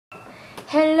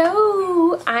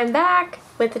Hello! I'm back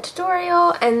with a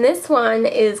tutorial, and this one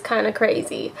is kind of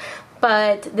crazy,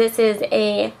 but this is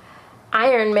a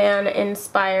Iron Man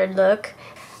inspired look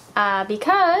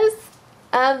because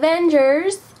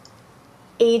Avengers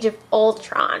Age of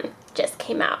Ultron just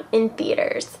came out in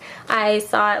theaters. I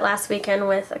saw it last weekend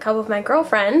with a couple of my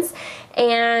girlfriends,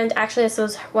 and actually this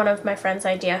was one of my friend's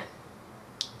idea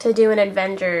to do an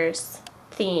Avengers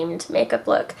themed makeup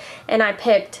look, and I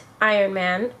picked Iron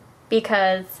Man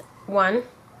because 1,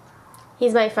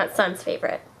 he's my son's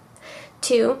favorite,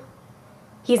 2,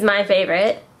 he's my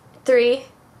favorite, 3,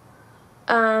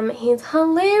 he's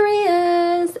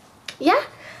hilarious. Yeah,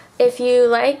 if you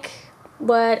like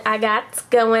what I got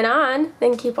going on,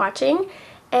 then keep watching,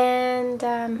 and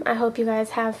I hope you guys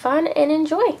have fun and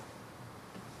enjoy.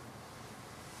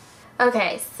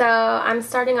 Okay, so I'm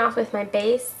starting off with my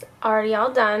base already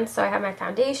all done. So I have my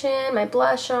foundation, my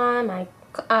blush on, my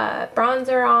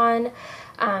bronzer on,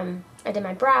 I did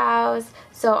my brows,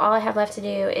 so all I have left to do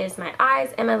is my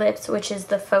eyes and my lips, which is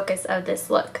the focus of this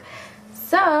look.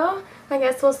 So I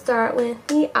guess we'll start with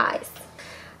the eyes.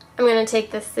 I'm going to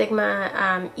take the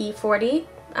Sigma E40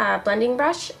 blending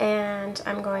brush, and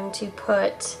I'm going to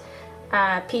put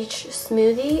Peach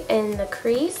Smoothie in the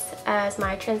crease as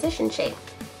my transition shade.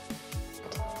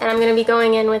 And I'm going to be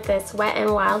going in with this Wet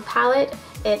n Wild palette.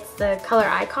 It's the color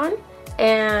Icon,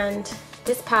 and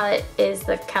this palette is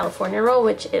the California roll,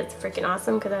 which is freaking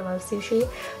awesome because I love sushi.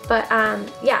 But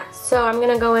yeah, so I'm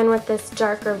going to go in with this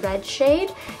darker red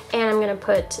shade, and I'm going to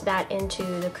put that into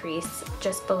the crease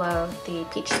just below the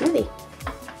Peach Smoothie.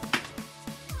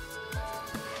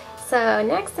 So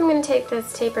next I'm going to take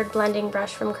this tapered blending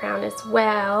brush from Crown as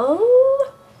well,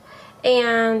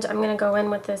 and I'm going to go in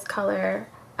with this color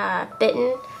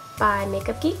Bitten by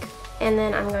Makeup Geek, and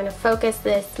then I'm going to focus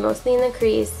this mostly in the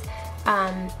crease,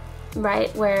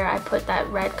 right where I put that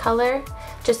red color,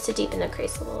 just to deepen the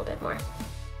crease a little bit more.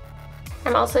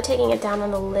 I'm also taking it down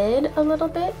on the lid a little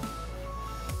bit.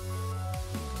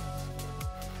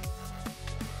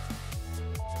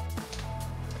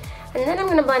 And then I'm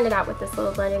going to blend it out with this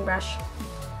little blending brush.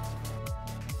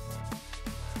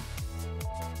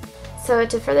 So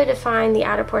to further define the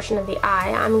outer portion of the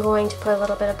eye, I'm going to put a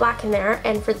little bit of black in there,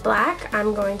 and for the black,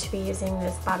 I'm going to be using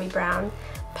this Bobbi Brown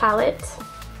palette.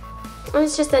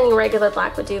 It's just any regular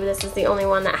black would do, but this is the only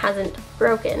one that hasn't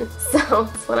broken, so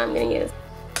that's what I'm going to use.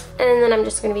 And then I'm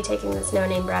just going to be taking this No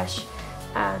Name brush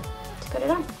to put it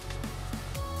on.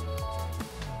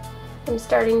 I'm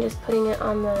starting just putting it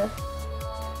on the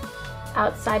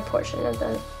outside portion of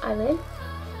the eyelid,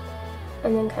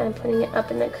 and then kind of putting it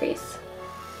up in the crease,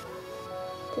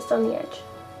 just on the edge.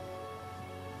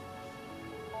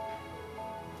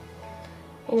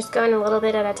 You're just going a little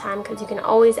bit at a time because you can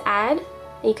always add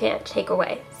and you can't take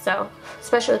away. So,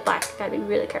 especially with black, you gotta be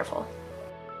really careful.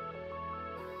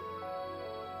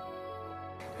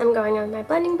 I'm going on with my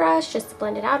blending brush just to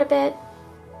blend it out a bit.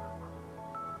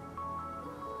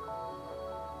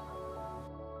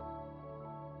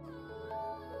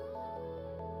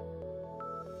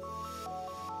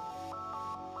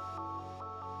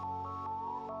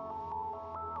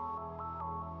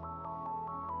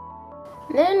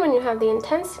 And then when you have the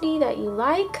intensity that you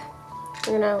like,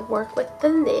 you're gonna work with the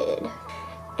lid.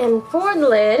 And for the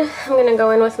lid, I'm gonna go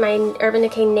in with my Urban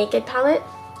Decay Naked palette,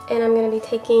 and I'm gonna be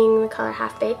taking the color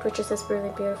Half Baked, which is this really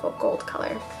beautiful gold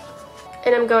color.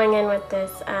 And I'm going in with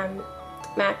this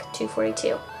MAC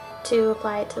 242 to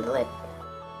apply it to the lid.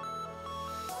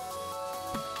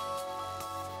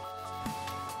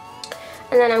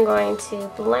 And then I'm going to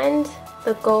blend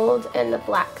the gold and the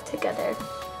black together.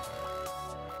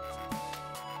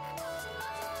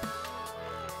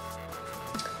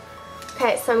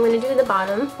 Okay, so I'm going to do the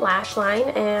bottom lash line,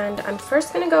 and I'm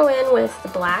first going to go in with the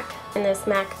black in this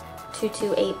MAC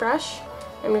 228 brush.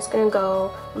 I'm just going to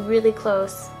go really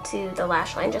close to the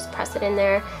lash line, just press it in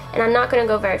there, and I'm not going to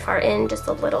go very far in, just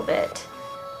a little bit.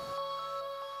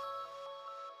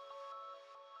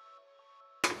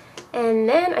 And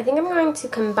then I think I'm going to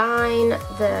combine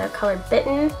the color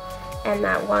Bitten and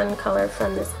that one color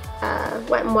from this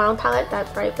Wet n Wild palette,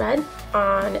 that bright red,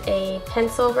 on a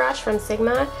pencil brush from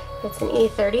Sigma. It's an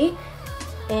E30,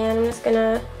 and I'm just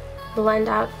gonna blend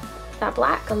out that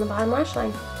black on the bottom lash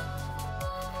line.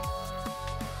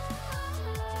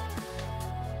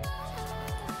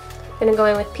 I'm gonna go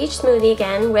in with Peach Smoothie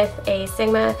again with a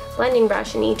Sigma blending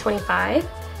brush in E25,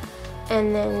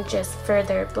 and then just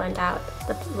further blend out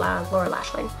the lower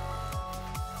lash line.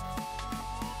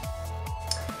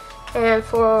 And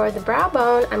for the brow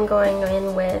bone, I'm going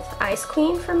in with Ice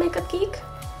Queen from Makeup Geek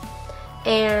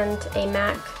and a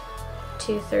MAC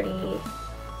 239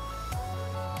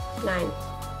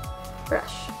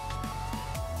 brush.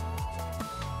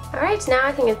 Alright, now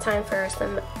I think it's time for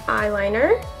some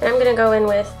eyeliner. And I'm going to go in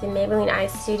with the Maybelline Eye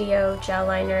Studio Gel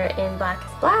Liner in Black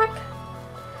is Black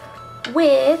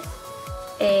with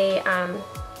a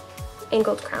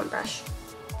angled crown brush.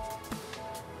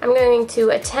 I'm going to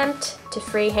attempt to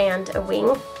freehand a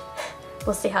wing.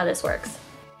 We'll see how this works.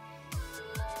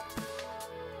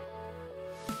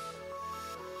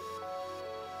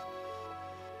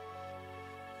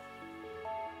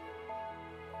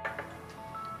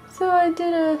 So I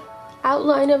did a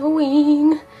outline of a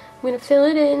wing. I'm going to fill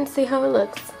it in, see how it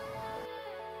looks.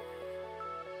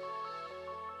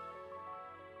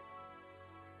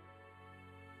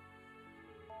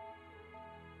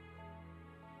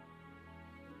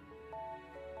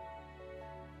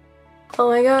 Oh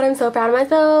my god, I'm so proud of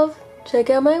myself.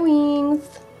 Check out my wings.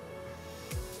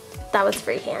 That was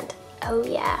freehand. Oh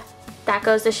yeah. That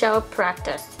goes to show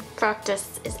practice.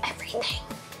 Practice is everything.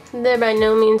 They're by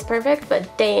no means perfect,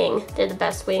 but dang, they're the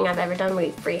best wing I've ever done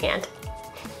with freehand.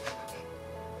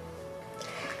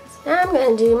 So now I'm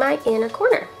going to do my inner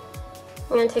corner.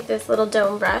 I'm going to take this little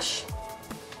dome brush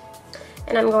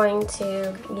and I'm going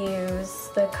to use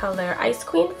the color Ice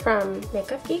Queen from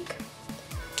Makeup Geek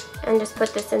and just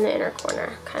put this in the inner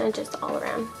corner, kind of just all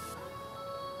around.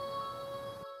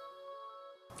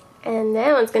 And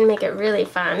then what's going to make it really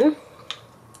fun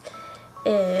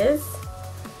is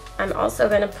I'm also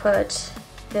going to put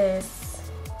this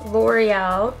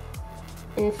L'Oreal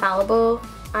Infallible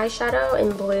eyeshadow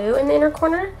in blue in the inner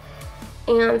corner.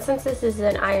 And since this is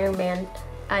an Iron Man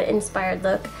inspired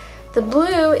look, the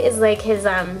blue is like his,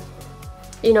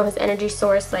 you know, his energy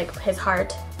source, like his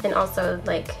heart, and also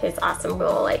like his awesome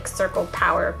little like circle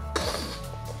power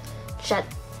jet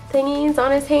thingies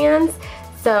on his hands.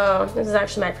 So this is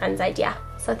actually my friend's idea.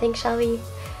 So thanks, Shelly.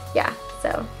 Yeah, so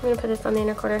I'm going to put this on the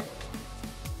inner corner.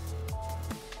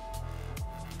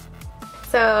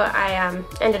 So I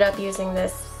ended up using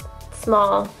this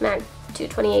small MAC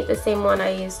 228, the same one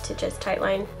I used to just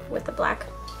tightline with the black.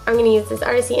 I'm going to use this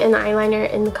RCN eyeliner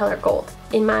in the color gold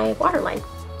in my waterline.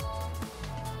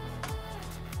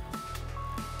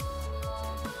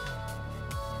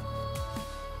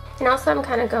 And also I'm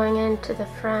kind of going into the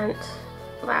front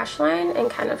lash line and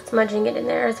kind of smudging it in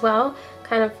there as well.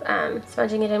 Kind of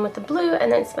smudging it in with the blue and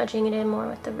then smudging it in more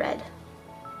with the red.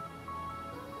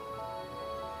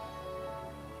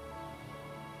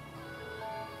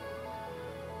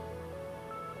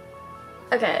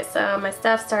 Okay, so my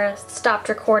stuff stopped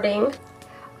recording.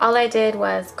 All I did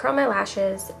was curl my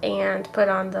lashes and put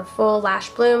on the full Lash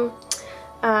Bloom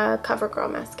CoverGirl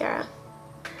mascara.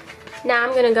 Now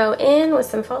I'm going to go in with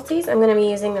some falsies. I'm going to be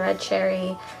using the Red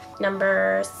Cherry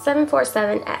number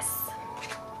 747S.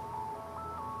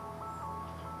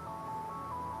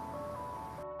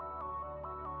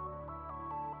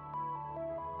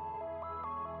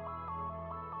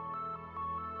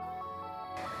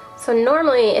 So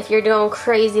normally if you're going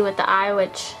crazy with the eye,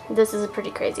 which this is a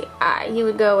pretty crazy eye, you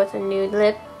would go with a nude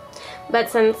lip. But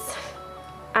since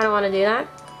I don't want to do that,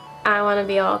 I want to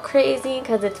be all crazy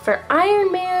because it's for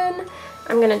Iron Man,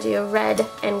 I'm going to do a red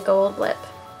and gold lip.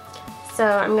 So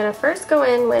I'm going to first go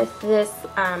in with this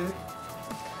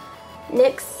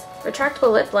NYX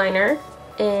retractable lip liner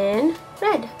in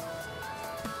red.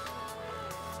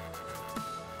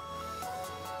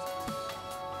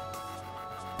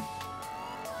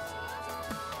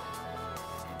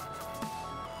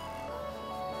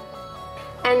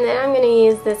 And then I'm going to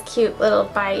use this cute little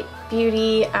Bite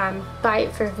Beauty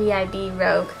Bite for VIB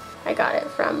Rogue. I got it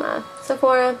from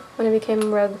Sephora when I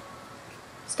became Rogue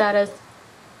status.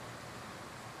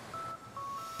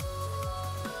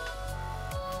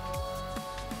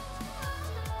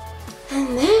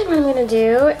 And then what I'm going to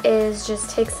do is just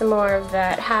take some more of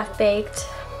that Half Baked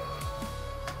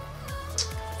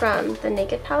from the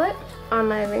Naked palette on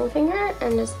my ring finger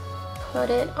and just put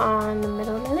it on the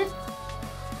middle of my lip.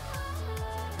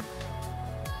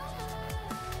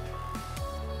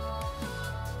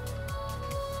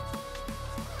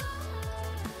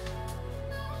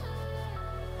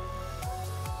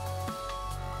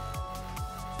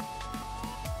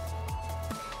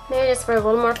 Maybe just for a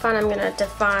little more fun, I'm going to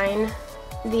define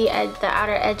the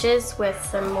outer edges with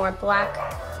some more black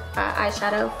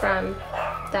eyeshadow from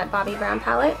that Bobbi Brown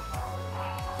palette.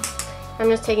 I'm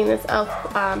just taking this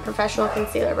e.l.f. Professional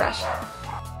Concealer brush.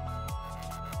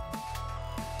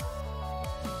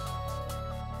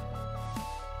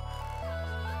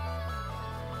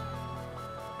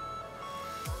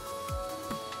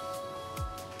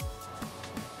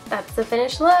 That's the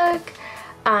finished look.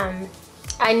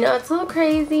 I know it's a little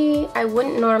crazy. I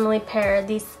wouldn't normally pair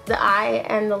the eye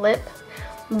and the lip,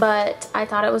 but I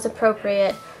thought it was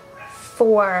appropriate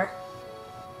for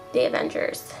the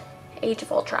Avengers Age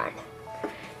of Ultron.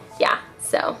 Yeah,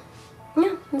 so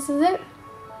yeah, this is it.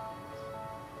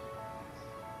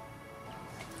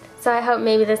 So I hope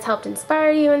maybe this helped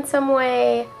inspire you in some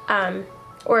way,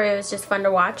 or it was just fun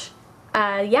to watch.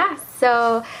 Yeah,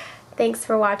 so thanks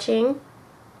for watching,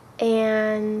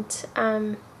 and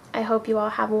I hope you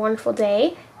all have a wonderful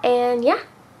day, and yeah,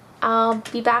 I'll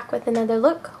be back with another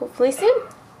look hopefully soon.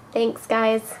 Thanks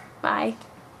guys, bye.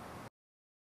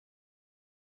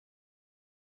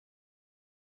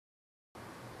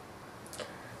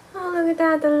 Oh, look at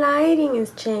that, the lighting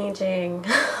is changing.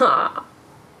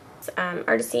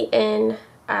 Artisty in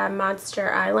Monster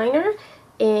eyeliner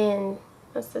in,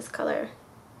 what's this color?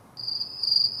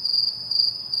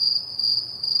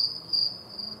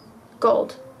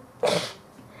 Gold.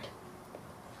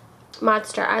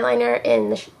 Monster eyeliner in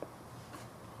the,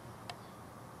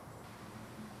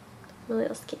 I'm a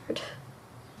little scared.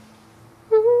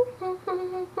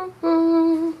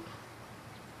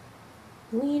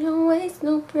 We don't waste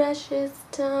no precious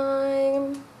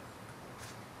time.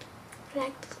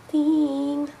 Like the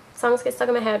theme. Songs get stuck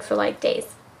in my head for like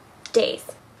days. Days.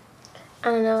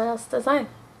 I don't know what else to say.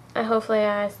 Hopefully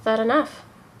I said enough.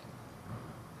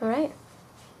 Alright.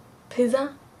 Peace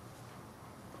out.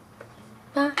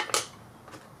 Bye.